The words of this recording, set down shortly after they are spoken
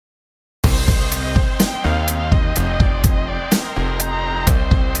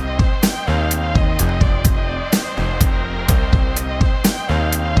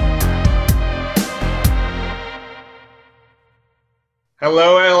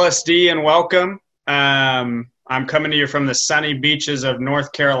Hello, ALSD, and welcome. I'm coming to you from the sunny beaches of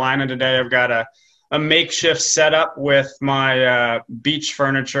North Carolina today. I've got a makeshift setup with my beach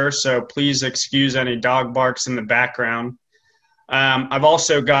furniture, so please excuse any dog barks in the background. I've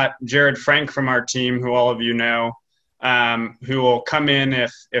also got Jared Frank from our team, who all of you know, who will come in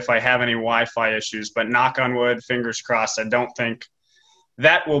if I have any Wi-Fi issues, but knock on wood, fingers crossed, I don't think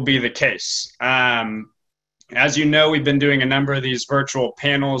that will be the case. As you know, we've been doing a number of these virtual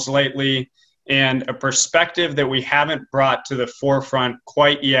panels lately, and a perspective that we haven't brought to the forefront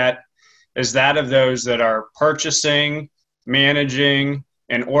quite yet is that of those that are purchasing, managing,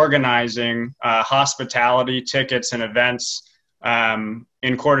 and organizing hospitality tickets and events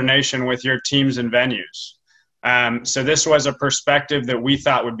in coordination with your teams and venues. So this was a perspective that we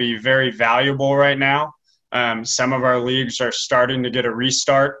thought would be very valuable right now. Some of our leagues are starting to get a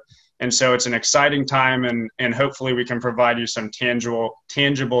restart. And so it's an exciting time, and hopefully we can provide you some tangible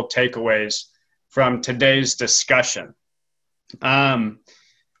takeaways from today's discussion.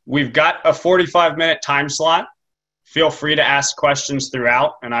 We've got a 45-minute time slot. Feel free to ask questions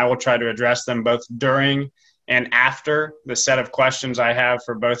throughout, and I will try to address them both during and after the set of questions I have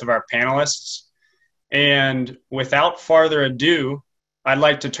for both of our panelists. And without further ado, I'd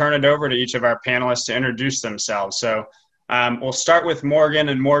like to turn it over to each of our panelists to introduce themselves. So we'll start with Morgan.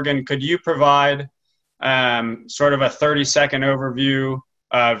 And Morgan, could you provide sort of a 30-second overview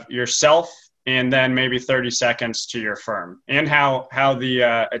of yourself and then maybe 30 seconds to your firm and how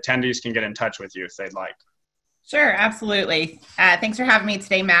the attendees can get in touch with you if they'd like? Sure, absolutely. Thanks for having me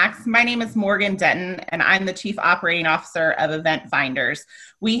today, Max. My name is Morgan Denton, and I'm the Chief Operating Officer of Event Finders.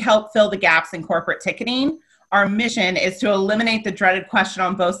 We help fill the gaps in corporate ticketing. Our mission is to eliminate the dreaded question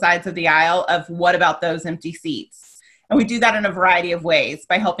on both sides of the aisle of what about those empty seats? And we do that in a variety of ways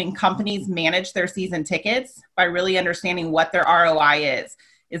by helping companies manage their season tickets, by really understanding what their ROI is.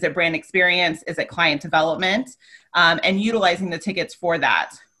 Is it brand experience? Is it client development? And utilizing the tickets for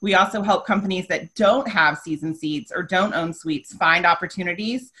that. We also help companies that don't have season seats or don't own suites find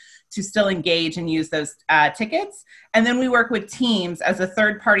opportunities to still engage and use those tickets. And then we work with teams as a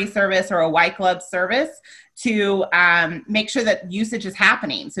third-party service or a white glove service to make sure that usage is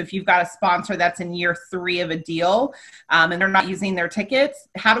happening. So if you've got a sponsor that's in year 3 of a deal and they're not using their tickets,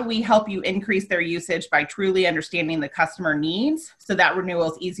 how do we help you increase their usage by truly understanding the customer needs so that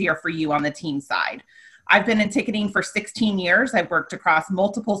renewal is easier for you on the team side? I've been in ticketing for 16 years. I've worked across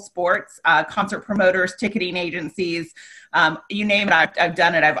multiple sports, concert promoters, ticketing agencies, you name it, I've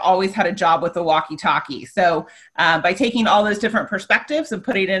done it. I've always had a job with the walkie-talkie. So by taking all those different perspectives and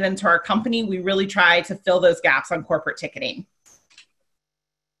putting it into our company, we really try to fill those gaps on corporate ticketing.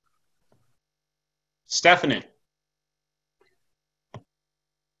 Stephanie.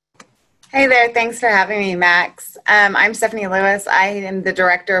 Hey there, thanks for having me, Max. I'm Stephanie Lewis. I am the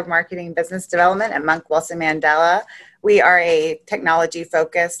Director of Marketing and Business Development at Monk Wilson Mandela. We are a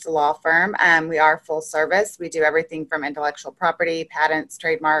technology-focused law firm. We are full service. We do everything from intellectual property, patents,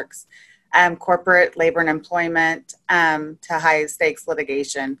 trademarks, corporate labor and employment, to high-stakes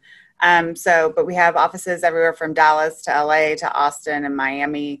litigation. But we have offices everywhere from Dallas to LA to Austin and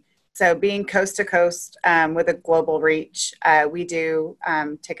Miami. So being coast to coast with a global reach, we do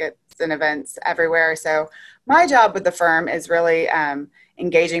tickets and events everywhere. So my job with the firm is really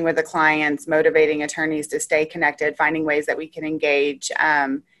engaging with the clients, motivating attorneys to stay connected, finding ways that we can engage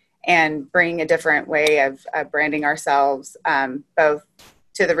and bring a different way of branding ourselves both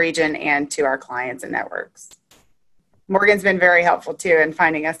to the region and to our clients and networks. Morgan's been very helpful too in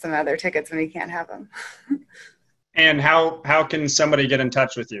finding us some other tickets when we can't have them. And how can somebody get in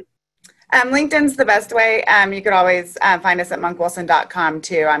touch with you? LinkedIn's the best way. You could always find us at monkwilson.com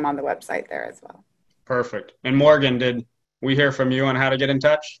too. I'm on the website there as well. Perfect. And Morgan, did we hear from you on how to get in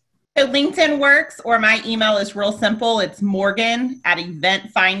touch? So LinkedIn works, or my email is real simple. It's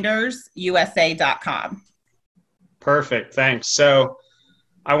morgan@eventfindersusa.com. Perfect. Thanks. So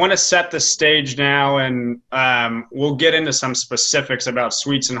I want to set the stage now, and we'll get into some specifics about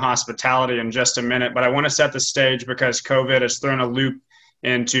suites and hospitality in just a minute, but I want to set the stage because COVID has thrown a loop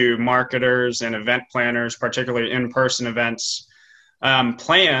into marketers and event planners, particularly in-person events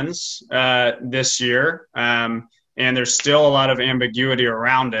plans this year. And there's still a lot of ambiguity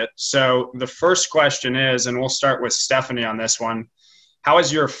around it. So the first question is, and we'll start with Stephanie on this one, how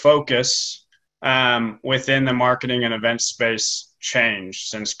has your focus within the marketing and event space changed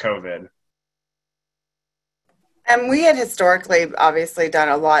since COVID? We had historically obviously done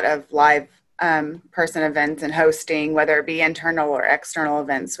a lot of live person events and hosting, whether it be internal or external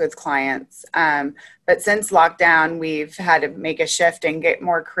events with clients. But since lockdown, we've had to make a shift and get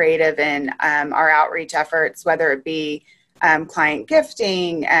more creative in our outreach efforts, whether it be client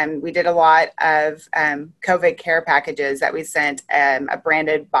gifting. We did a lot of COVID care packages that we sent a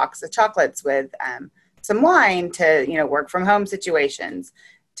branded box of chocolates with some wine to, work from home situations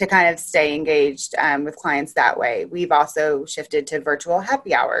to kind of stay engaged with clients that way. We've also shifted to virtual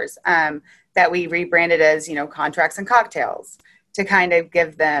happy hours that we rebranded as, contracts and cocktails to kind of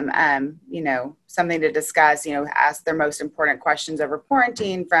give them, something to discuss, ask their most important questions over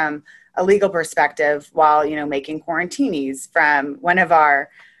quarantine from a legal perspective while, making quarantinis from one of our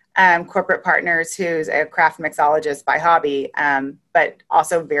corporate partners who's a craft mixologist by hobby, but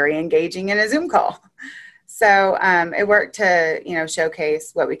also very engaging in a Zoom call. So it worked to,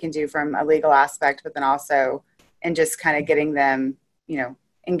 showcase what we can do from a legal aspect, but then also in just kind of getting them,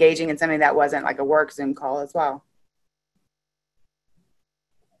 engaging in something that wasn't like a work Zoom call as well.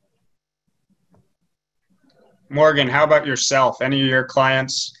 Morgan, how about yourself? Any of your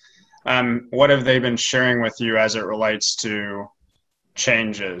clients, what have they been sharing with you as it relates to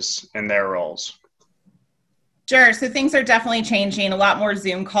changes in their roles? Sure. So things are definitely changing, a lot more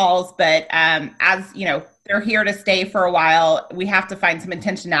Zoom calls, but as they're here to stay for a while, we have to find some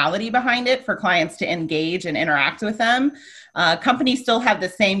intentionality behind it for clients to engage and interact with them. Companies still have the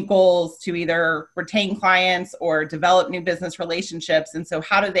same goals to either retain clients or develop new business relationships. And so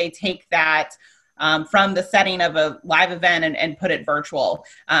how do they take that from the setting of a live event and put it virtual?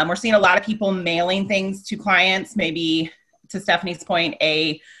 We're seeing a lot of people mailing things to clients, maybe to Stephanie's point,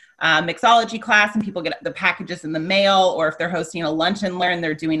 a mixology class, and people get the packages in the mail, or if they're hosting a lunch and learn,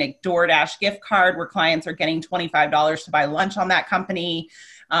 they're doing a DoorDash gift card where clients are getting $25 to buy lunch on that company.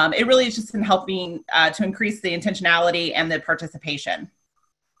 It really is just in helping to increase the intentionality and the participation.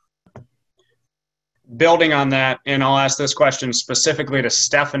 Building on that, and I'll ask this question specifically to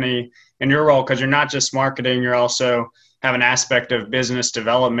Stephanie in your role, because you're not just marketing, you're also have an aspect of business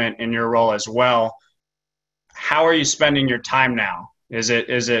development in your role as well. How are you spending your time now? Is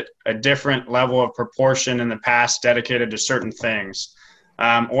it a different level of proportion in the past dedicated to certain things?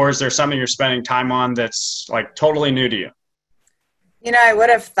 Or is there something you're spending time on that's like totally new to you? I would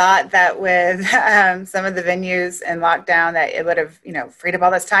have thought that with some of the venues in lockdown that it would have, freed up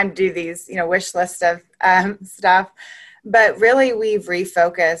all this time to do these, wish list of stuff. But really, we've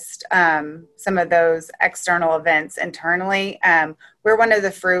refocused some of those external events internally. We're one of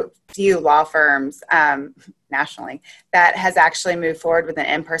the few law firms nationally that has actually moved forward with an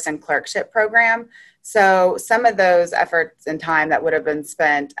in-person clerkship program. So some of those efforts and time that would have been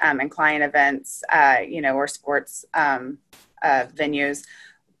spent in client events, or sports venues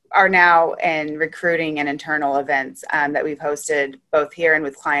are now in recruiting and internal events that we've hosted both here and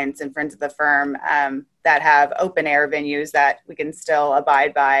with clients and friends of the firm that have open air venues that we can still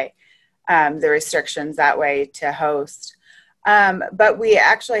abide by the restrictions that way to host. But we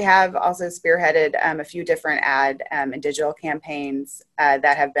actually have also spearheaded a few different ad and digital campaigns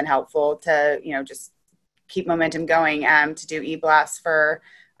that have been helpful to, just keep momentum going, to do e-blasts for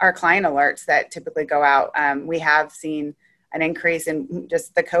our client alerts that typically go out. We have seen an increase in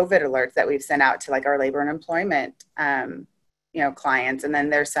just the COVID alerts that we've sent out to like our labor and employment, clients. And then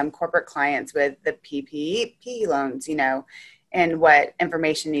there's some corporate clients with the PPP loans, and what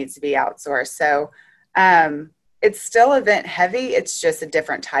information needs to be outsourced. So it's still event heavy. It's just a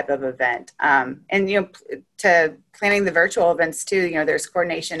different type of event. And, to planning the virtual events too, there's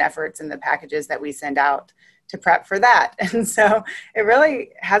coordination efforts in the packages that we send out to prep for that. And so it really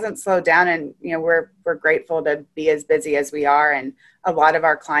hasn't slowed down, and, we're grateful to be as busy as we are. And a lot of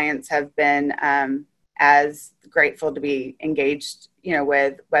our clients have been as grateful to be engaged,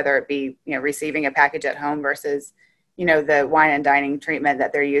 with whether it be, receiving a package at home versus, the wine and dining treatment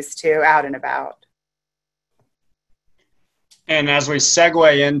that they're used to out and about. And as we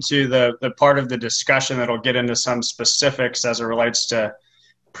segue into the part of the discussion that'll get into some specifics as it relates to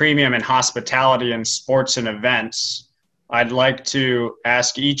premium and hospitality and sports and events, I'd like to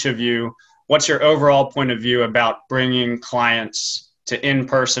ask each of you, what's your overall point of view about bringing clients to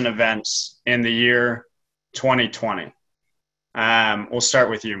in-person events in the year 2020? We'll start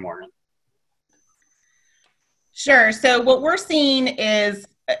with you, Morgan. Sure. So what we're seeing is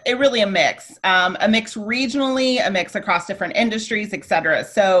really a mix regionally, a mix across different industries, et cetera.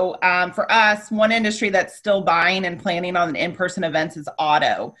 So for us, one industry that's still buying and planning on in-person events is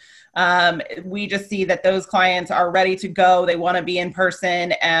auto. We just see that those clients are ready to go. They want to be in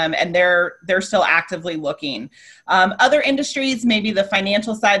person, and they're still actively looking. Other industries, maybe the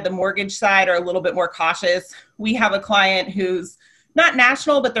financial side, the mortgage side, are a little bit more cautious. We have a client who's not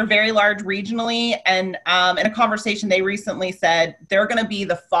national, but they're very large regionally. And in a conversation, they recently said they're going to be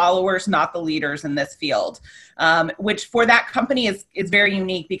the followers, not the leaders in this field, which for that company is very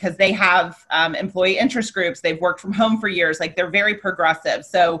unique because they have employee interest groups. They've worked from home for years. Like, they're very progressive.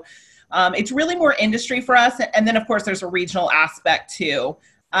 So it's really more industry for us. And then, of course, there's a regional aspect too.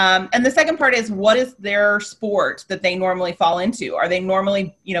 And the second part is, what is their sport that they normally fall into? Are they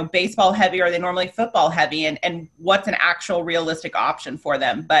normally, baseball heavy? Are they normally football heavy? And what's an actual realistic option for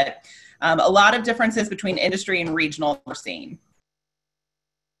them? But a lot of differences between industry and regional we're seeing.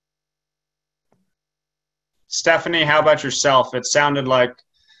 Stephanie, how about yourself? It sounded like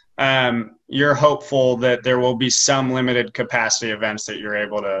you're hopeful that there will be some limited capacity events that you're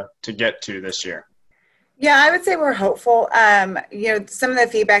able to get to this year. Yeah, I would say we're hopeful. Some of the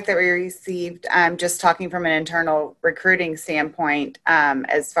feedback that we received, just talking from an internal recruiting standpoint,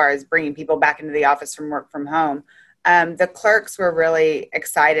 as far as bringing people back into the office from work from home, the clerks were really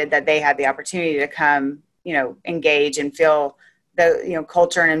excited that they had the opportunity to come, engage and feel the,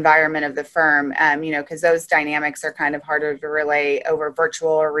 culture and environment of the firm, because those dynamics are kind of harder to relay over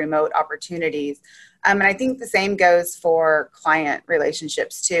virtual or remote opportunities. And I think the same goes for client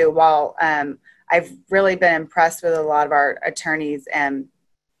relationships too. While I've really been impressed with a lot of our attorneys and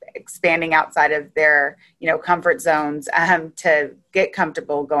expanding outside of their, comfort zones to get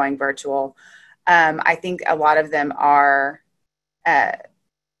comfortable going virtual. I think a lot of them are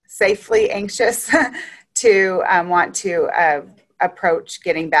safely anxious to want to approach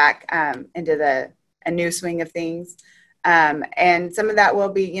getting back into a new swing of things. And some of that will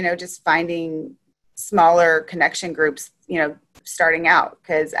be, just finding smaller connection groups, starting out,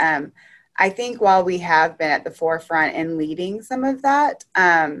 because I think while we have been at the forefront in leading some of that,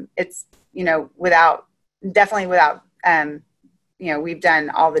 it's, without, we've done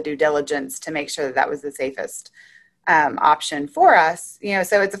all the due diligence to make sure that was the safest option for us,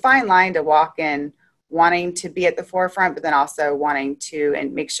 so it's a fine line to walk in wanting to be at the forefront, but then also wanting to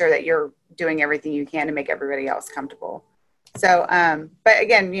and make sure that you're doing everything you can to make everybody else comfortable. So, but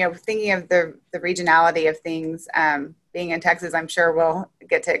again, thinking of the regionality of things, being in Texas, I'm sure we'll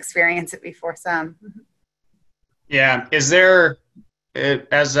get to experience it before some. Yeah. Is there,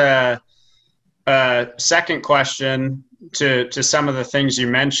 as a second question to some of the things you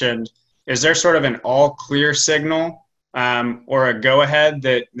mentioned, is there sort of an all clear signal or a go ahead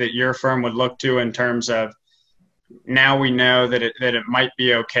that your firm would look to in terms of, now we know that it might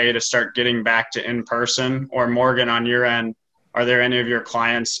be okay to start getting back to in person? Or Morgan, on your end, are there any of your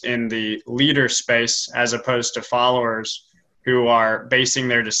clients in the leader space as opposed to followers who are basing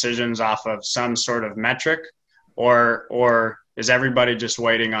their decisions off of some sort of metric, or is everybody just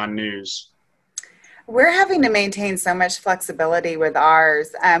waiting on news? We're having to maintain so much flexibility with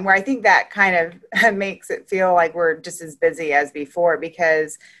ours, where I think that kind of makes it feel like we're just as busy as before,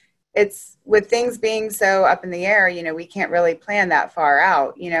 because it's with things being so up in the air, we can't really plan that far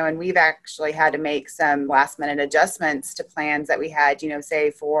out, and we've actually had to make some last minute adjustments to plans that we had,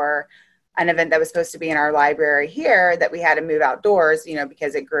 say for an event that was supposed to be in our library here that we had to move outdoors,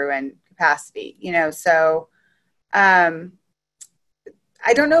 because it grew in capacity, so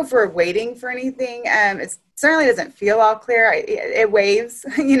I don't know if we're waiting for anything. It certainly doesn't feel all clear. It waves,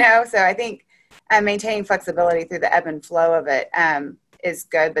 so I think maintaining flexibility through the ebb and flow of it is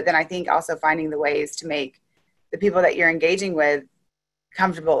good. But then I think also finding the ways to make the people that you're engaging with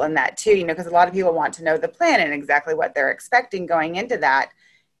comfortable in that too, because a lot of people want to know the plan and exactly what they're expecting going into that,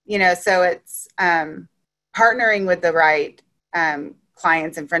 so it's partnering with the right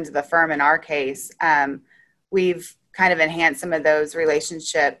clients and friends of the firm. In our case, we've kind of enhanced some of those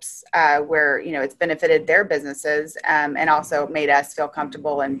relationships where, it's benefited their businesses and also made us feel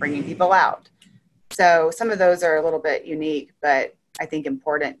comfortable in bringing people out. So some of those are a little bit unique, but I think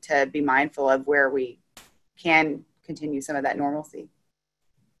important to be mindful of where we can continue some of that normalcy.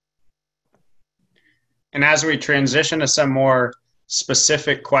 And as we transition to some more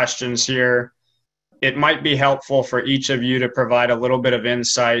specific questions here, it might be helpful for each of you to provide a little bit of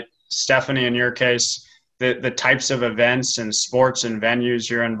insight. Stephanie, in your case, the types of events and sports and venues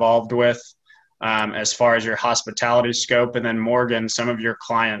you're involved with as far as your hospitality scope, and then Morgan, some of your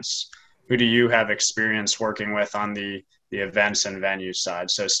clients, who do you have experience working with on the events and venue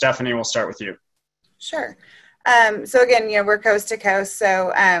side? So Stephanie, we'll start with you. Sure. So again, we're coast to coast.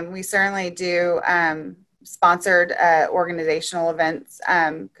 So we certainly do sponsored organizational events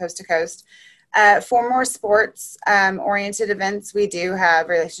coast to coast. For more sports oriented events, we do have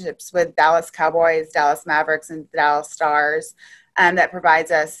relationships with Dallas Cowboys, Dallas Mavericks, and Dallas Stars that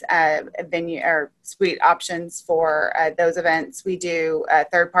provides us a venue or suite options for those events. We do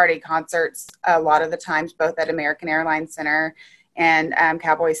third-party concerts a lot of the times, both at American Airlines Center and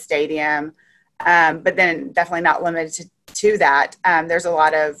Cowboy Stadium. But then definitely not limited to that. There's a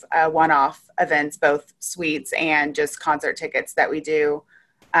lot of one-off events, both suites and just concert tickets that we do,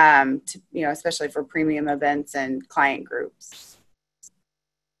 especially for premium events and client groups.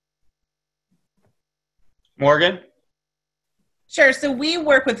 Morgan? Sure. So we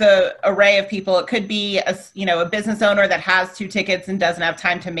work with an array of people. It could be a business owner that has 2 tickets and doesn't have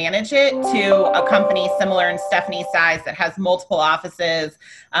time to manage it, to a company similar in Stephanie's size that has multiple offices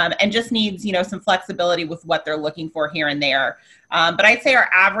and just needs some flexibility with what they're looking for here and there. But I'd say our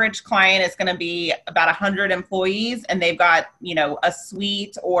average client is going to be about 100 employees, and they've got a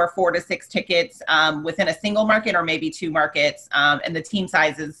suite or 4 to 6 tickets within a single market or maybe 2 markets, and the team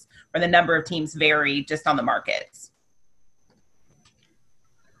sizes or the number of teams vary just on the markets.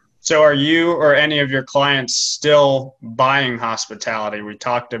 So are you or any of your clients still buying hospitality? We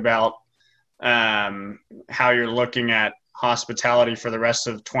talked about how you're looking at hospitality for the rest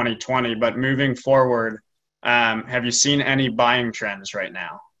of 2020, but moving forward, have you seen any buying trends right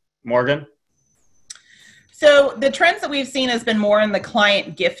now? Morgan? So the trends that we've seen has been more in the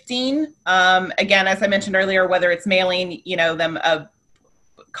client gifting. Again, as I mentioned earlier, whether it's mailing them a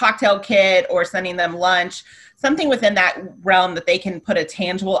cocktail kit or sending them lunch, something within that realm that they can put a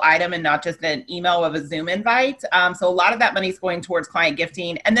tangible item and not just an email of a Zoom invite. So a lot of that money is going towards client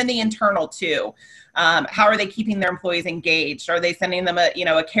gifting, and then the internal too. How are they keeping their employees engaged? Are they sending them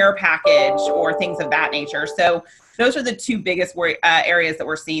a care package or things of that nature? So those are the 2 biggest areas that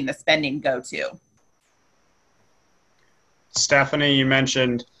we're seeing the spending go to. Stephanie, you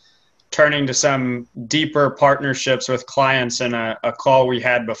mentioned turning to some deeper partnerships with clients in a call we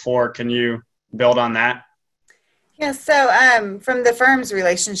had before. Can you build on that? Yeah, so from the firm's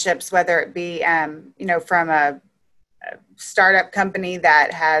relationships, whether it be, from a startup company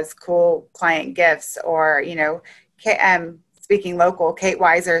that has cool client gifts or, speaking local, Kate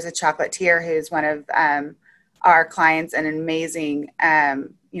Weiser is a chocolatier who's one of our clients, an amazing,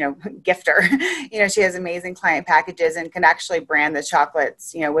 gifter. She has amazing client packages and can actually brand the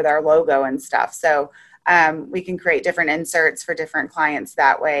chocolates, with our logo and stuff. So we can create different inserts for different clients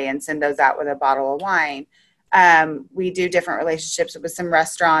that way and send those out with a bottle of wine. We do different relationships with some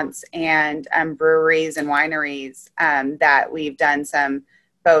restaurants and breweries and wineries that we've done some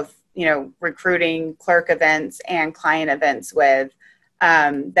both, recruiting clerk events and client events with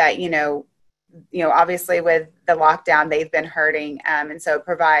that, obviously with the lockdown, they've been hurting. And so it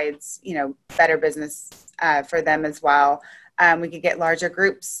provides, better business for them as well. We could get larger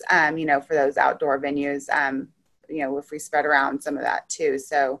groups, for those outdoor venues, if we spread around some of that too.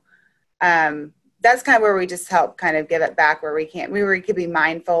 So, that's kind of where we just help kind of give it back where we can. We could be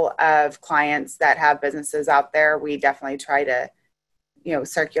mindful of clients that have businesses out there. We definitely try to,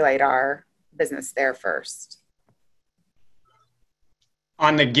 circulate our business there first.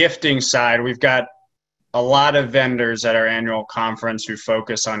 On the gifting side, we've got a lot of vendors at our annual conference who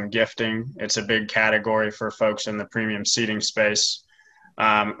focus on gifting. It's a big category for folks in the premium seating space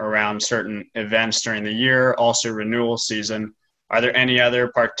around certain events during the year, also renewal season. Are there any other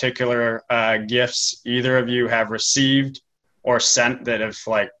particular gifts either of you have received or sent that have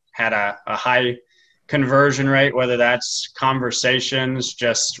had a high conversion rate, whether that's conversations,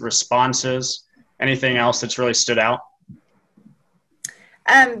 just responses, anything else that's really stood out?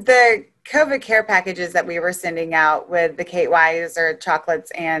 The COVID care packages that we were sending out with the Kate Weiser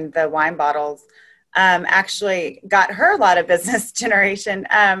chocolates and the wine bottles actually got her a lot of business generation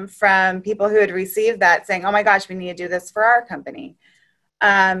from people who had received that saying, oh my gosh, we need to do this for our company.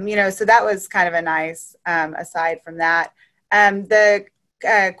 So that was kind of a nice aside from that. The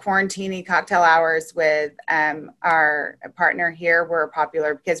quarantini cocktail hours with our partner here were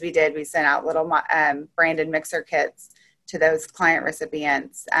popular because we sent out little branded mixer kits to those client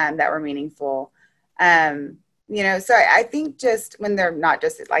recipients that were meaningful. So I think just when they're not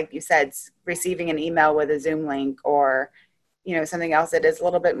just, like you said, receiving an email with a Zoom link or, something else that is a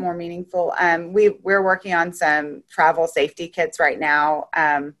little bit more meaningful. We're working on some travel safety kits right now,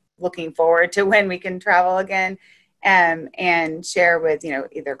 looking forward to when we can travel again and share with,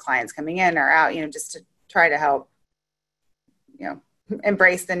 either clients coming in or out, just to try to help,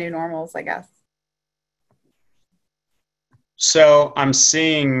 embrace the new normals, I guess. So I'm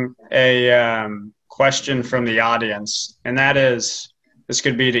seeing a question from the audience, and that is, this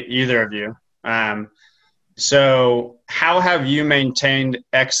could be to either of you. So how have you maintained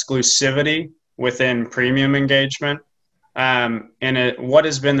exclusivity within premium engagement? And what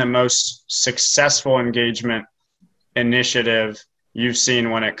has been the most successful engagement initiative you've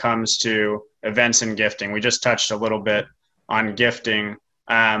seen when it comes to events and gifting? We just touched a little bit on gifting.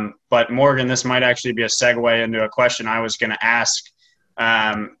 But Morgan, this might actually be a segue into a question I was going to ask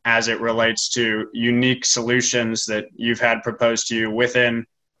as it relates to unique solutions that you've had proposed to you within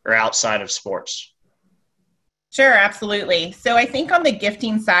or outside of sports. Sure, absolutely. So I think on the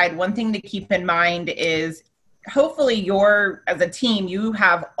gifting side, one thing to keep in mind is hopefully as a team, you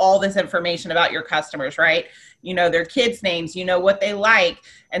have all this information about your customers, right? You know their kids' names, you know what they like.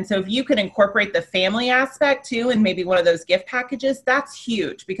 And so if you can incorporate the family aspect too, and maybe one of those gift packages, that's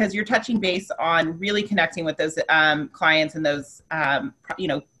huge because you're touching base on really connecting with those clients and those,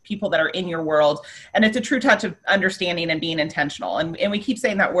 people that are in your world. And it's a true touch of understanding and being intentional. And we keep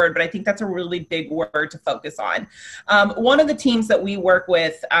saying that word, but I think that's a really big word to focus on. One of the teams that we work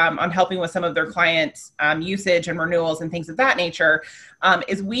with on helping with some of their clients' usage and renewals and things of that nature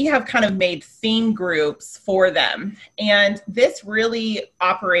is we have kind of made theme groups for them. And this really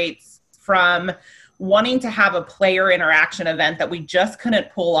operates from wanting to have a player interaction event that we just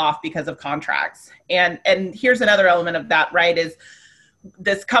couldn't pull off because of contracts. And here's another element of that, right, is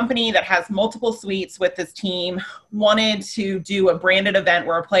this company that has multiple suites with this team wanted to do a branded event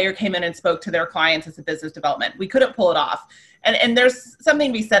where a player came in and spoke to their clients as a business development. We couldn't pull it off. And there's something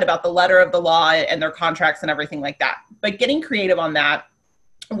to be said about the letter of the law and their contracts and everything like that. But getting creative on that,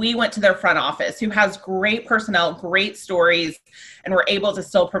 we went to their front office who has great personnel, great stories, and we're able to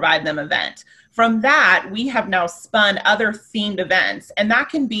still provide them event. From that, we have now spun other themed events, and that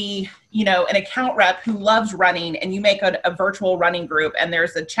can be, an account rep who loves running, and you make a virtual running group, and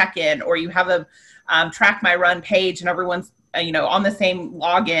there's a check-in, or you have a track my run page, and everyone's on the same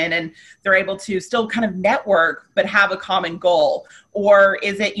login, and they're able to still kind of network, but have a common goal. Or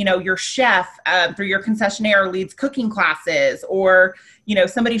is it, your chef through your concessionaire leads cooking classes, or,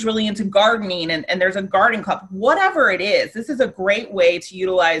 somebody's really into gardening and there's a garden club, whatever it is. This is a great way to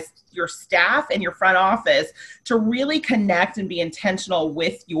utilize your staff and your front office to really connect and be intentional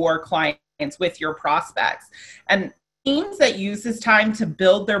with your clients, with your prospects. And teams that use this time to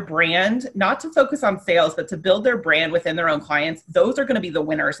build their brand, not to focus on sales, but to build their brand within their own clients, those are going to be the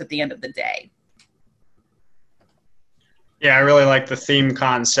winners at the end of the day. Yeah, I really like the theme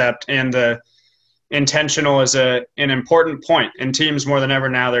concept, and the intentional is an important point. In teams more than ever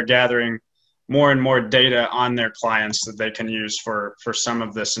now, they're gathering more and more data on their clients that they can use for some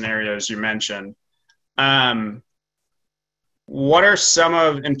of the scenarios you mentioned. What are some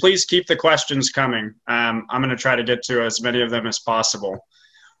of, and please keep the questions coming. I'm going to try to get to as many of them as possible.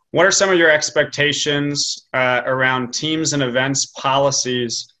 What are some of your expectations around teams and events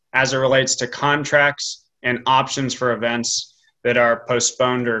policies as it relates to contracts and options for events that are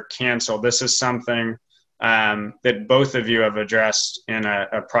postponed or canceled? This is something that both of you have addressed in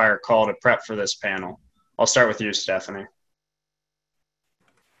a prior call to prep for this panel. I'll start with you, Stephanie.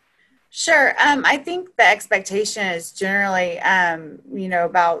 Sure. I think the expectation is generally,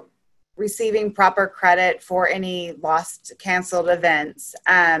 about receiving proper credit for any lost, canceled events,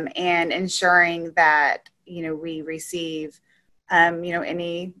 and ensuring that, we receive,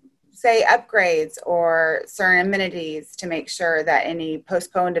 any, say, upgrades or certain amenities to make sure that any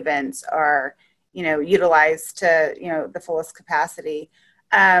postponed events are, utilized to, the fullest capacity.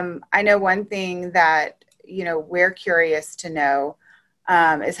 I know one thing that, we're curious to know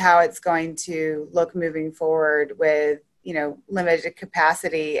is how it's going to look moving forward with, limited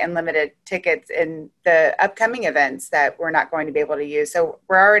capacity and limited tickets in the upcoming events that we're not going to be able to use. So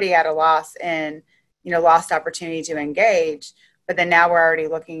we're already at a loss in, lost opportunity to engage, but then now we're already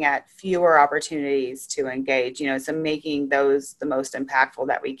looking at fewer opportunities to engage, so making those the most impactful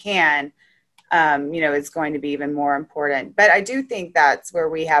that we can, is going to be even more important. But I do think that's where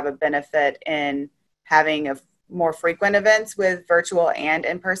we have a benefit in having a more frequent events with virtual and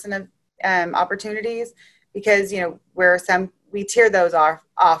in-person opportunities, because we tier those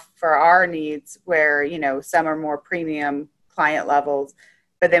off for our needs, where some are more premium client levels,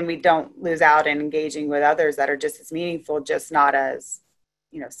 but then we don't lose out in engaging with others that are just as meaningful, just not as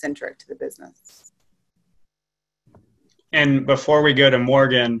centric to the business. And before we go to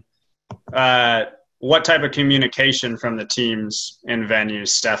Morgan, what type of communication from the teams and venues,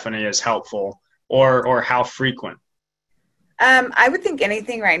 Stephanie, is helpful? Or how frequent? I would think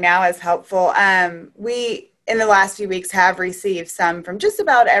anything right now is helpful. We, in the last few weeks, have received some from just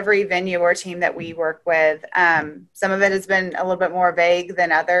about every venue or team that we work with. Some of it has been a little bit more vague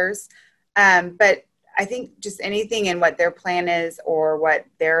than others. But I think just anything in what their plan is or what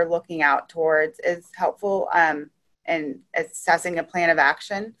they're looking out towards is helpful. And assessing a plan of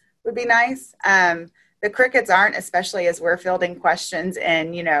action would be nice. The crickets aren't, especially as we're fielding questions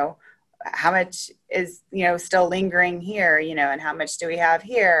and, how much is, still lingering here, and how much do we have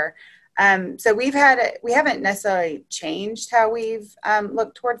here? So we haven't necessarily changed how we've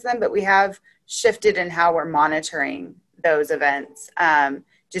looked towards them, but we have shifted in how we're monitoring those events,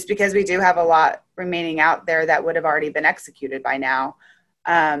 just because we do have a lot remaining out there that would have already been executed by now.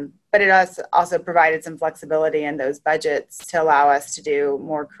 But it also provided some flexibility in those budgets to allow us to do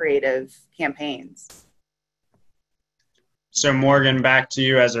more creative campaigns. So Morgan, back to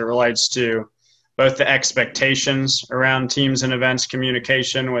you as it relates to both the expectations around teams and events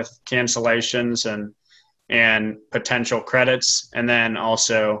communication with cancellations and potential credits, and then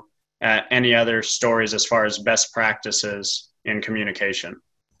also any other stories as far as best practices in communication.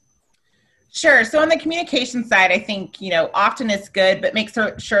 Sure. So on the communication side, I think, often it's good, but make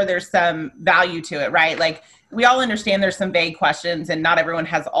sure there's some value to it, right? Like, we all understand there's some vague questions and not everyone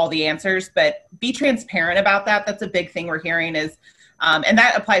has all the answers, but be transparent about that. That's a big thing we're hearing is, and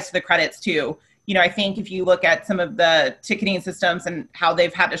that applies to the credits too. I think if you look at some of the ticketing systems and how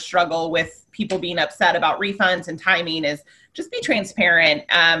they've had to struggle with people being upset about refunds and timing, is just be transparent,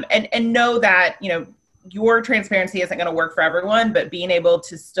 and know that, your transparency isn't going to work for everyone, but being able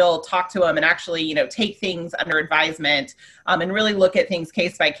to still talk to them and actually, take things under advisement, and really look at things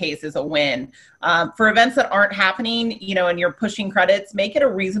case by case is a win. For events that aren't happening, and you're pushing credits, make it a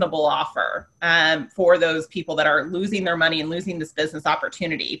reasonable offer for those people that are losing their money and losing this business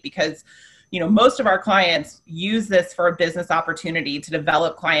opportunity, because most of our clients use this for a business opportunity to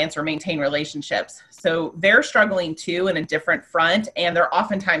develop clients or maintain relationships. So they're struggling too in a different front, and they're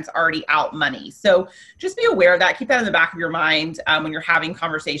oftentimes already out money. So just be aware of that. Keep that in the back of your mind when you're having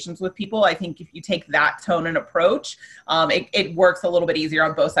conversations with people. I think if you take that tone and approach, it works a little bit easier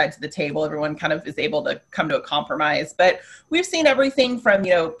on both sides of the table. Everyone kind of is able to come to a compromise. But we've seen everything from,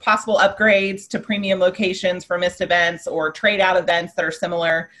 possible upgrades to premium locations for missed events or trade out events that are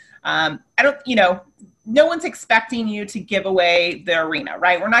similar. No one's expecting you to give away the arena,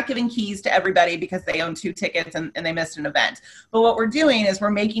 right? We're not giving keys to everybody because they own 2 tickets and they missed an event. But what we're doing is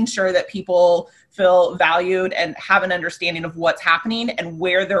we're making sure that people feel valued and have an understanding of what's happening and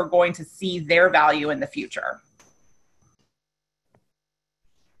where they're going to see their value in the future.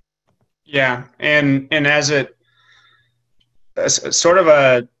 Yeah. And as sort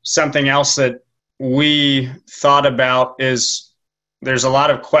of something else that we thought about is, there's a lot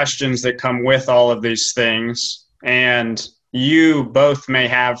of questions that come with all of these things, and you both may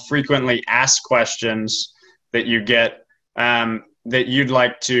have frequently asked questions that you get that you'd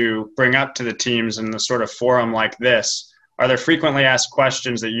like to bring up to the teams in the sort of forum like this. Are there frequently asked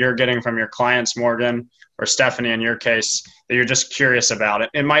questions that you're getting from your clients, Morgan, or Stephanie in your case, that you're just curious about?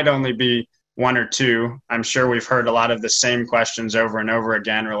 It might only be 1 or 2. I'm sure we've heard a lot of the same questions over and over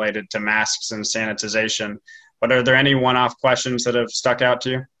again related to masks and sanitization. But are there any one-off questions that have stuck out to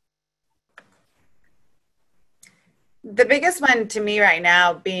you? The biggest one to me right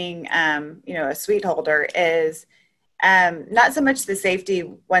now, being a suite holder, is not so much the safety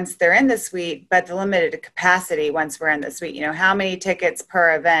once they're in the suite, but the limited capacity once we're in the suite. How many tickets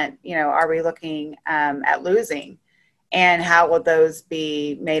per event, are we looking at losing, and how will those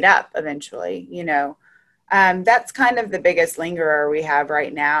be made up eventually? That's kind of the biggest lingerer we have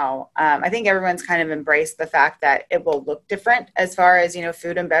right now. I think everyone's kind of embraced the fact that it will look different as far as,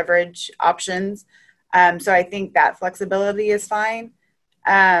 food and beverage options. So I think that flexibility is fine.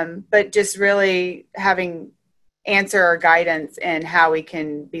 But just really having answer or guidance in how we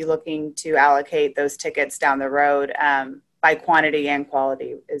can be looking to allocate those tickets down the road by quantity and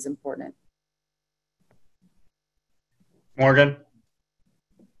quality is important. Morgan?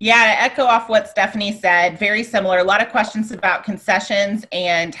 Yeah, to echo off what Stephanie said, very similar. A lot of questions about concessions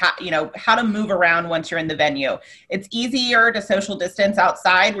and how to move around once you're in the venue. It's easier to social distance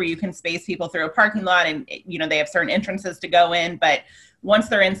outside where you can space people through a parking lot and they have certain entrances to go in. But once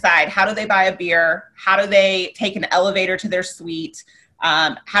they're inside, how do they buy a beer? How do they take an elevator to their suite?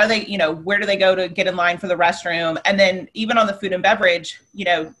 How do they, where do they go to get in line for the restroom? And then even on the food and beverage,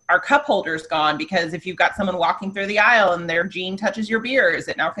 our cup holder's gone, because if you've got someone walking through the aisle and their jean touches your beer, is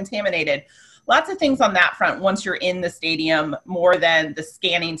it now contaminated? Lots of things on that front once you're in the stadium, more than the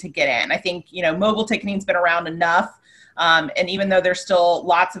scanning to get in. I think, mobile ticketing's been around enough. And even though there's still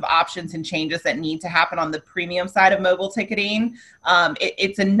lots of options and changes that need to happen on the premium side of mobile ticketing,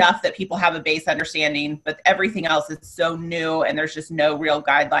 it's enough that people have a base understanding, but everything else is so new and there's just no real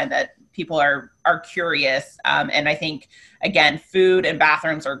guideline that people are curious. And I think, again, food and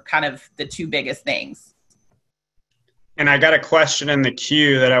bathrooms are kind of the 2 biggest things. And I got a question in the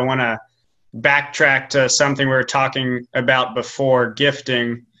queue that I want to backtrack to something we were talking about before,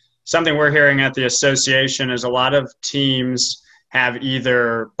 gifting. Something we're hearing at the association is a lot of teams have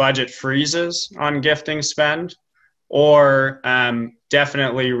either budget freezes on gifting spend, or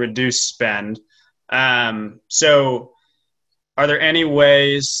definitely reduce spend. So are there any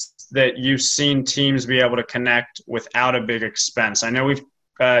ways that you've seen teams be able to connect without a big expense? I know we've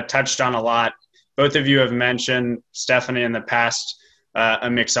touched on a lot. Both of you have mentioned, Stephanie, in the past, a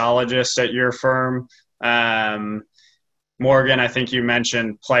mixologist at your firm. Morgan, I think you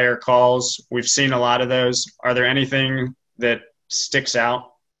mentioned player calls. We've seen a lot of those. Are there anything that sticks out?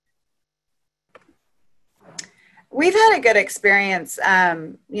 We've had a good experience,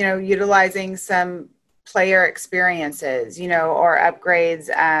 utilizing some player experiences, or upgrades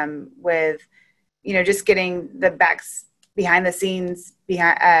with, just getting the behind the scenes,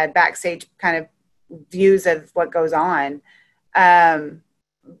 backstage kind of views of what goes on.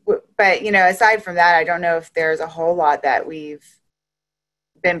 But, aside from that, I don't know if there's a whole lot that we've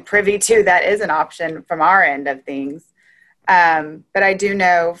been privy to that is an option from our end of things. But I do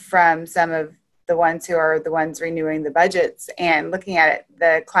know from some of the ones who are the ones renewing the budgets and looking at it,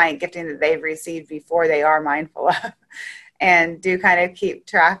 the client gifting that they've received before, they are mindful of and do kind of keep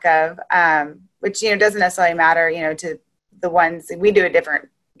track of, which, doesn't necessarily matter, to the ones. We do a different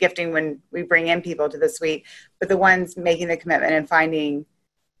gifting when we bring in people to the suite, but the ones making the commitment and finding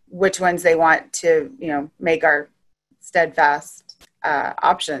which ones they want to, make our steadfast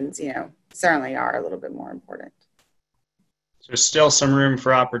options, certainly are a little bit more important. There's still some room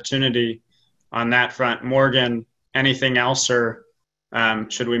for opportunity on that front. Morgan, anything else, or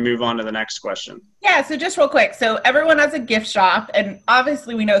should we move on to the next question? Yeah, so just real quick. So everyone has a gift shop, and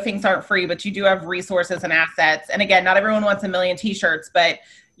obviously we know things aren't free, but you do have resources and assets. And again, not everyone wants a million t-shirts, but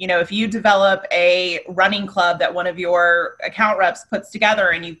if you develop a running club that one of your account reps puts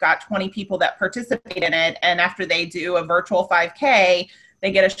together and you've got 20 people that participate in it, and after they do a virtual 5K,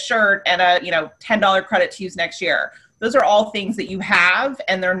 they get a shirt and a $10 credit to use next year. Those are all things that you have,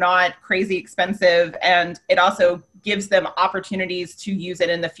 and they're not crazy expensive. And it also gives them opportunities to use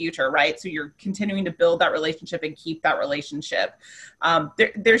it in the future, right? So you're continuing to build that relationship and keep that relationship.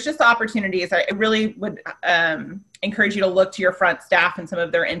 There's just opportunities. I really would encourage you to look to your front staff and some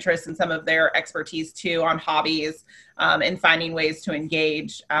of their interests and some of their expertise too on hobbies and finding ways to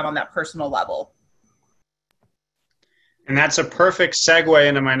engage on that personal level. And that's a perfect segue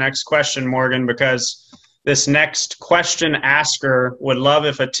into my next question, Morgan, because this next question asker would love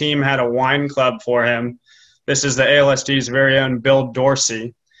if a team had a wine club for him. This is the ALSD's very own Bill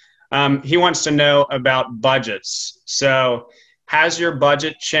Dorsey. He wants to know about budgets. So has your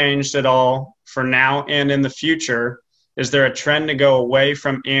budget changed at all for now and in the future? Is there a trend to go away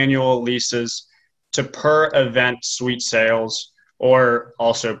from annual leases to per event suite sales, or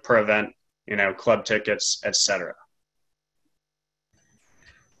also per event, club tickets, etc.?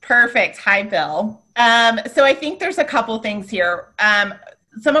 Perfect. Hi, Bill. So I think there's a couple things here.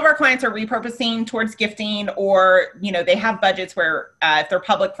 Some of our clients are repurposing towards gifting, or, they have budgets where if they're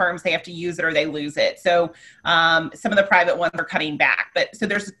public firms, they have to use it or they lose it. So some of the private ones are cutting back, but so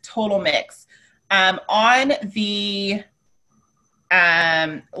there's a total mix. On the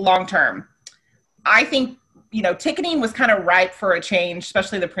long term, I think, ticketing was kind of ripe for a change,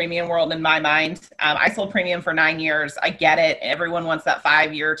 especially the premium world in my mind. I sold premium for 9 years. I get it. Everyone wants that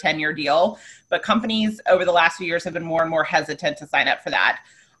 5-year, 10-year deal. But companies over the last few years have been more and more hesitant to sign up for that.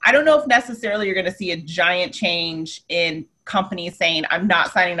 I don't know if necessarily you're going to see a giant change in companies saying, I'm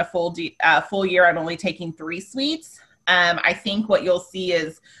not signing a full year. I'm only taking 3 suites. I think what you'll see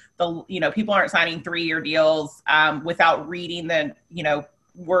is people aren't signing 3-year deals without reading the,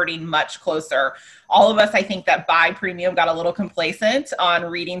 wording much closer. All of us, I think, that buy premium got a little complacent on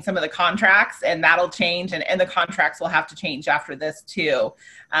reading some of the contracts, and that'll change, and the contracts will have to change after this too.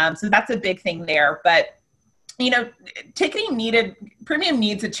 So that's a big thing there. But premium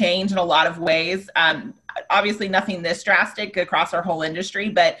needs a change in a lot of ways. Obviously nothing this drastic across our whole industry,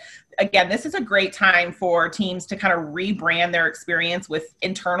 but again, this is a great time for teams to kind of rebrand their experience with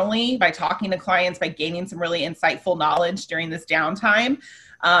internally by talking to clients, by gaining some really insightful knowledge during this downtime,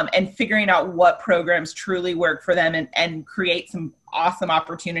 and figuring out what programs truly work for them, and create some awesome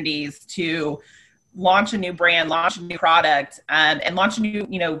opportunities to launch a new brand, launch a new product, and launch a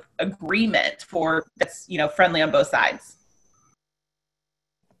new, agreement that's, friendly on both sides.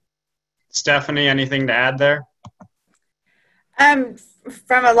 Stephanie, anything to add there?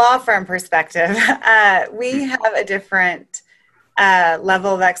 From a law firm perspective, we have a different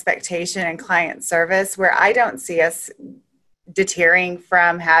level of expectation and client service where I don't see us deterring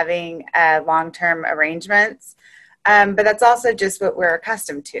from having long-term arrangements, but that's also just what we're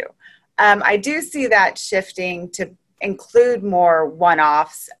accustomed to. I do see that shifting to include more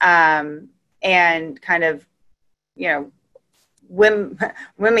one-offs and kind of,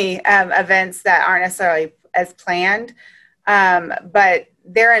 whimmy events that aren't necessarily as planned. But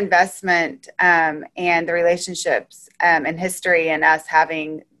their investment and the relationships and history and us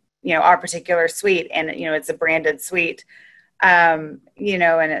having, our particular suite, and, it's a branded suite, and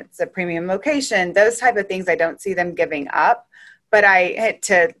it's a premium location, those type of things, I don't see them giving up. But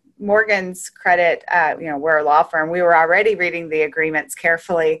to Morgan's credit, we're a law firm. We were already reading the agreements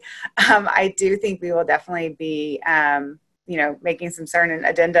carefully. I do think we will definitely be, making some certain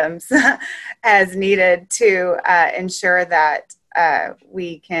addendums as needed to ensure that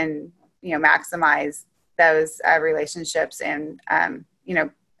we can, maximize those relationships and,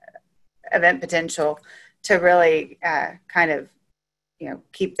 event potential to really kind of,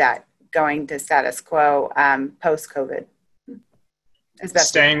 keep that going to status quo post-COVID.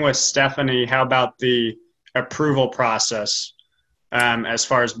 Staying with Stephanie, how about the approval process as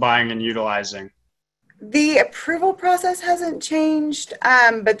far as buying and utilizing? The approval process hasn't changed,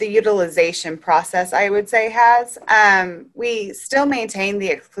 but the utilization process, I would say, has. We still maintain the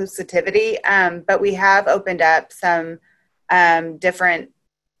exclusivity, but we have opened up some different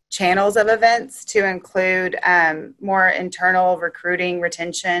channels of events to include more internal recruiting,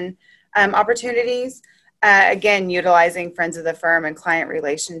 retention opportunities. Again, utilizing friends of the firm and client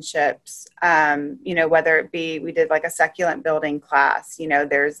relationships, whether it be, we did like a succulent building class,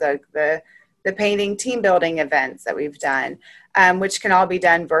 there's the painting team building events that we've done, which can all be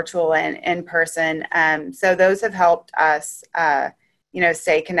done virtual and in person. So those have helped us,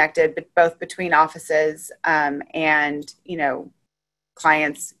 stay connected, both between offices and,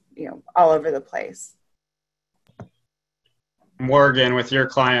 clients, all over the place. Morgan, with your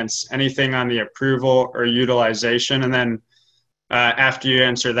clients, anything on the approval or utilization? And then after you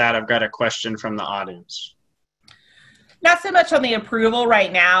answer that, I've got a question from the audience. Not so much on the approval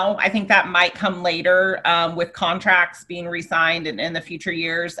right now. I think that might come later with contracts being re-signed in the future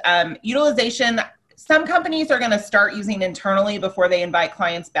years. Utilization, some companies are going to start using internally before they invite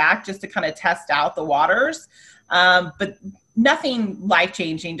clients back, just to kind of test out the waters. But nothing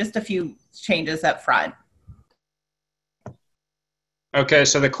life-changing, just a few changes up front. Okay,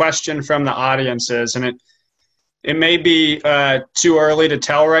 so the question from the audience is, and it may be too early to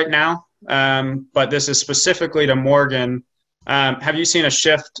tell right now, but this is specifically to Morgan. Have you seen a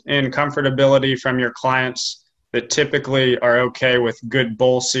shift in comfortability from your clients that typically are okay with good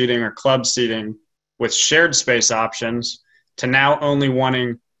bowl seating or club seating with shared space options to now only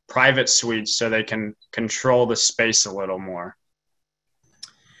wanting private suites so they can control the space a little more?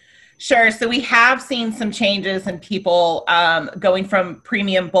 Sure. So we have seen some changes in people going from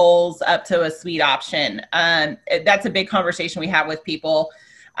premium bowls up to a suite option. That's a big conversation we have with people.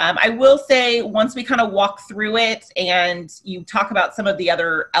 I will say, once we kind of walk through it and you talk about some of the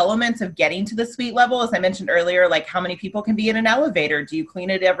other elements of getting to the suite level, as I mentioned earlier, like how many people can be in an elevator? Do you clean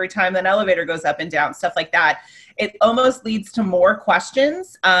it every time an elevator goes up and down? Stuff like that. It almost leads to more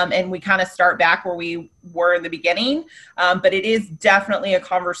questions, and we kind of start back where we were in the beginning. But it is definitely a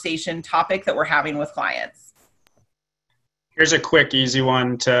conversation topic that we're having with clients. Here's a quick, easy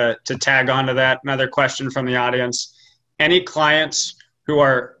one to tag onto that. Another question from the audience. Any clients who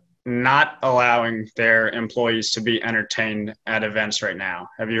are not allowing their employees to be entertained at events right now?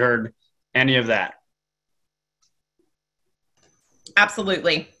 Have you heard any of that?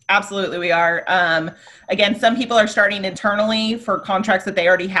 Absolutely. Absolutely, we are. Again, some people are starting internally for contracts that they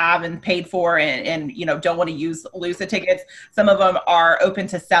already have and paid for and don't want to lose the tickets. Some of them are open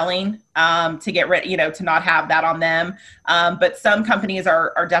to selling to get rid, to not have that on them. But some companies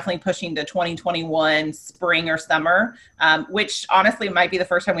are definitely pushing to 2021 spring or summer, which honestly might be the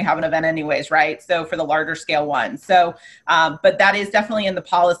first time we have an event anyways, right? So for the larger scale ones. So, but that is definitely in the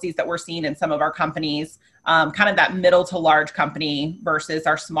policies that we're seeing in some of our companies. Kind of that middle to large company versus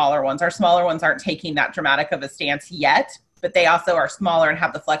our smaller ones. Our smaller ones aren't taking that dramatic of a stance yet, but they also are smaller and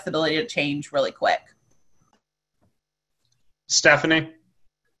have the flexibility to change really quick. Stephanie?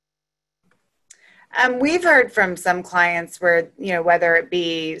 We've heard from some clients where, whether it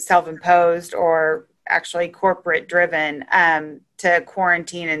be self-imposed or actually corporate driven, to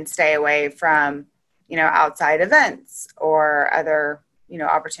quarantine and stay away from, outside events or other,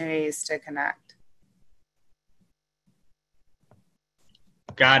 opportunities to connect.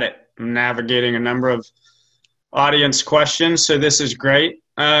 Got it. I'm navigating a number of audience questions, so this is great.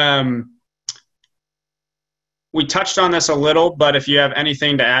 We touched on this a little, but if you have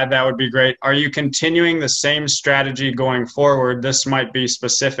anything to add, that would be great. Are you continuing the same strategy going forward? This might be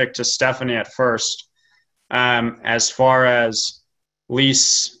specific to Stephanie at first, as far as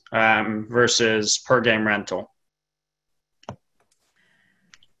lease versus per game rental.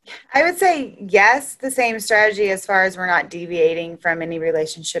 I would say yes, the same strategy as far as we're not deviating from any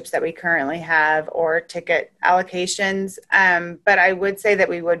relationships that we currently have or ticket allocations. But I would say that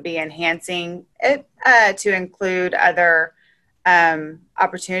we would be enhancing it to include other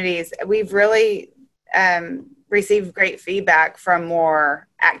opportunities. We've really received great feedback from more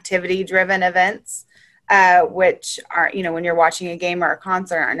activity-driven events, which are, when you're watching a game or a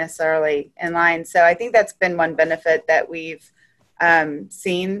concert, aren't necessarily in line. So I think that's been one benefit that we've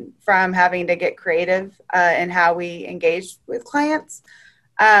seen from having to get creative in how we engage with clients.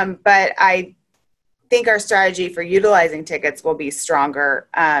 But I think our strategy for utilizing tickets will be stronger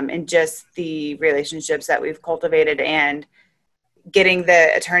in just the relationships that we've cultivated and getting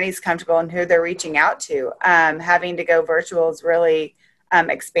the attorneys comfortable in who they're reaching out to. Having to go virtual has really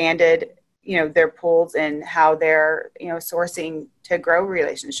expanded, their pools and how they're, sourcing to grow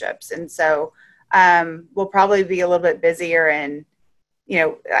relationships. And so we'll probably be a little bit busier, and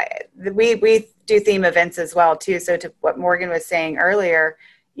we do theme events as well too. So to what Morgan was saying earlier,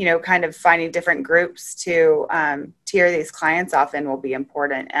 kind of finding different groups to tier these clients off in will be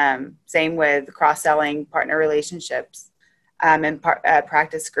important. Same with cross-selling partner relationships and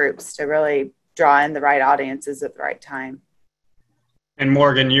practice groups to really draw in the right audiences at the right time. And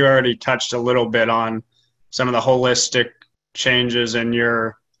Morgan, you already touched a little bit on some of the holistic changes in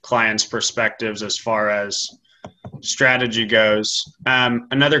your clients' perspectives as far as strategy goes.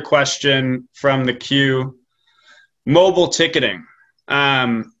 Another question from the queue: mobile ticketing.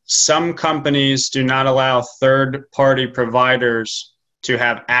 Some companies do not allow third-party providers to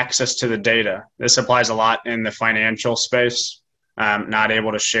have access to the data. This applies a lot in the financial space. Not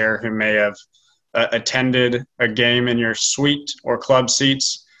able to share who may have attended a game in your suite or club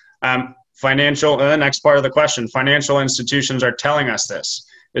seats. The next part of the question: financial institutions are telling us this.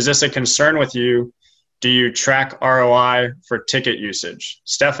 Is this a concern with you? Do you track ROI for ticket usage?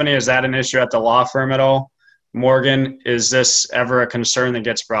 Stephanie, is that an issue at the law firm at all? Morgan, is this ever a concern that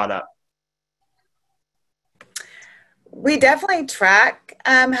gets brought up? We definitely track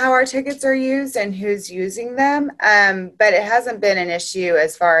how our tickets are used and who's using them, but it hasn't been an issue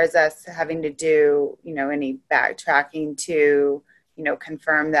as far as us having to do, any backtracking to,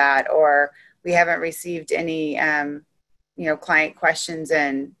 confirm that, or we haven't received any, client questions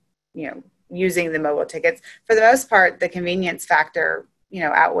and, using the mobile tickets. For the most part, the convenience factor,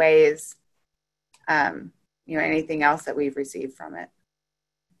 outweighs, anything else that we've received from it.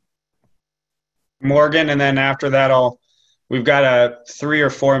 Morgan, and then after that, we've got 3 or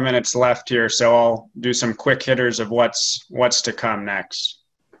 4 minutes left here, so I'll do some quick hitters of what's to come next.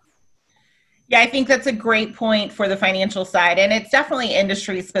 Yeah, I think that's a great point for the financial side. And it's definitely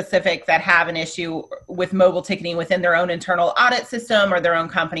industry specific that have an issue with mobile ticketing within their own internal audit system or their own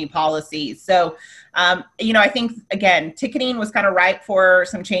company policies. So, I think, again, ticketing was kind of ripe for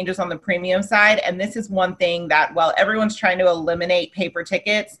some changes on the premium side. And this is one thing that while everyone's trying to eliminate paper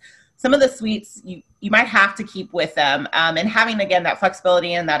tickets, some of the suites you might have to keep with them. And having, again, that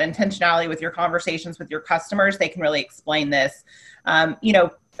flexibility and that intentionality with your conversations with your customers, they can really explain this.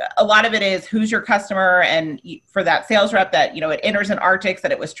 A lot of it is who's your customer, and for that sales rep that, it enters in Arctics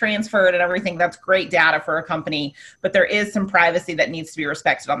that it was transferred and everything. That's great data for a company, but there is some privacy that needs to be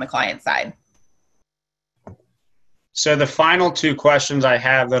respected on the client side. So the final 2 questions I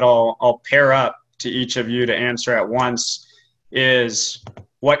have that I'll pair up to each of you to answer at once is: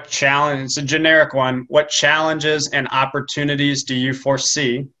 it's a generic one, what challenges and opportunities do you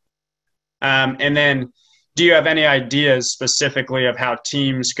foresee? And then, do you have any ideas specifically of how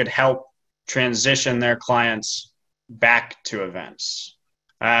teams could help transition their clients back to events?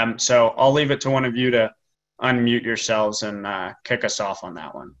 So I'll leave it to one of you to unmute yourselves and kick us off on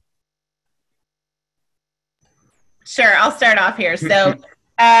that one. Sure, I'll start off here. So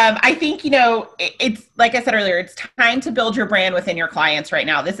I think, it's like I said earlier, it's time to build your brand within your clients right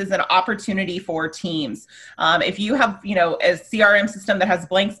now. This is an opportunity for teams. If you have, a CRM system that has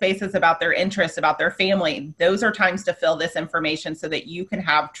blank spaces about their interests, about their family, those are times to fill this information so that you can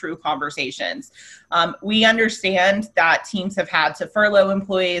have true conversations. We understand that teams have had to furlough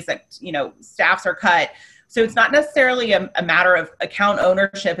employees, that, staffs are cut. So it's not necessarily a matter of account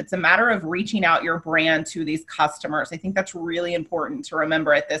ownership. It's a matter of reaching out your brand to these customers. I think that's really important to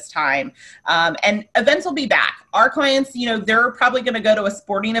remember at this time. And events will be back. Our clients, they're probably going to go to a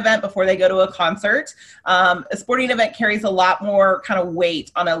sporting event before they go to a concert. A sporting event carries a lot more kind of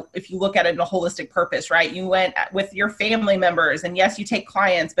weight if you look at it in a holistic purpose, right? You went with your family members, and yes, you take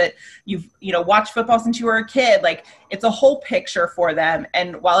clients, but you've, watched football since you were a kid. Like, it's a whole picture for them.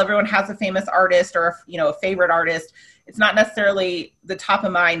 And while everyone has a famous artist or, a favorite artist, it's not necessarily the top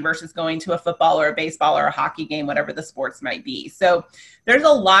of mind versus going to a football or a baseball or a hockey game, whatever the sports might be. So there's a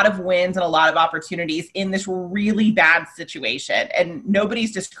lot of wins and a lot of opportunities in this really bad situation. And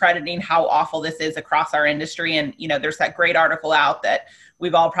nobody's discrediting how awful this is across our industry. And, you know, there's that great article out that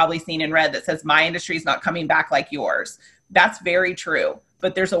we've all probably seen and read that says, my industry is not coming back like yours. That's very true.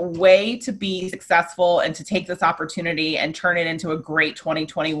 But there's a way to be successful and to take this opportunity and turn it into a great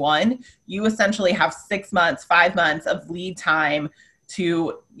 2021. You essentially have 6 months, 5 months of lead time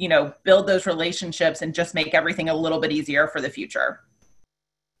to, you know, build those relationships and just make everything a little bit easier for the future.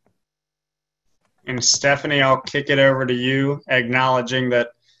 And Stephanie, I'll kick it over to you, acknowledging that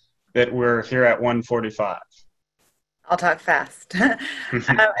we're here at 1:45. I'll talk fast. I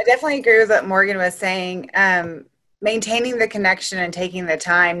definitely agree with what Morgan was saying. Maintaining the connection and taking the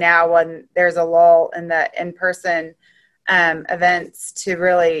time now when there's a lull in the in-person events to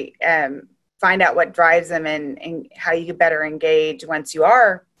really find out what drives them and how you can better engage once you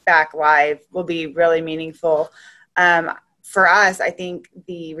are back live will be really meaningful. For us, I think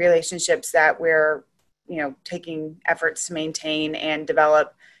the relationships that we're, you know, taking efforts to maintain and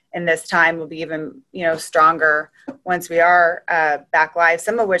develop in this time will be even, you know, stronger once we are back live,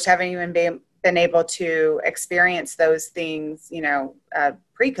 some of which haven't even been able to experience those things, you know,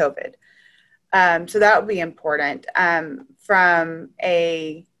 pre-COVID. So that would be important. From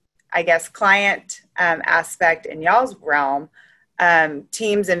a, I guess, client aspect in y'all's realm,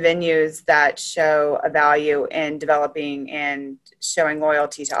 teams and venues that show a value in developing and showing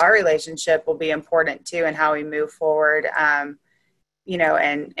loyalty to our relationship will be important too in how we move forward, you know,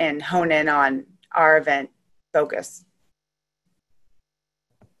 and hone in on our event focus.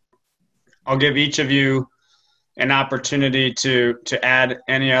 I'll give each of you an opportunity to add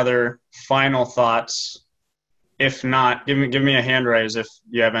any other final thoughts. If not, give me a hand raise if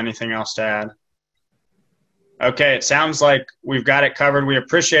you have anything else to add. Okay, it sounds like we've got it covered. We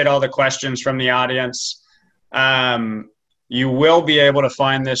appreciate all the questions from the audience. You will be able to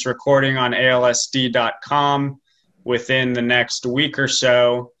find this recording on ALSD.com within the next week or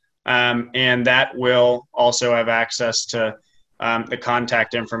so, and that will also have access to the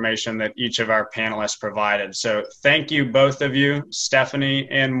contact information that each of our panelists provided. So thank you, both of you, Stephanie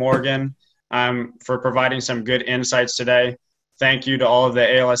and Morgan, for providing some good insights today. Thank you to all of the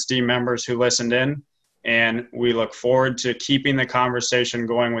ALSD members who listened in, and we look forward to keeping the conversation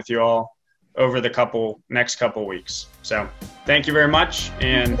going with you all over the next couple weeks. So thank you very much,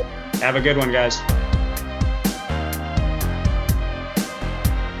 and have a good one, guys.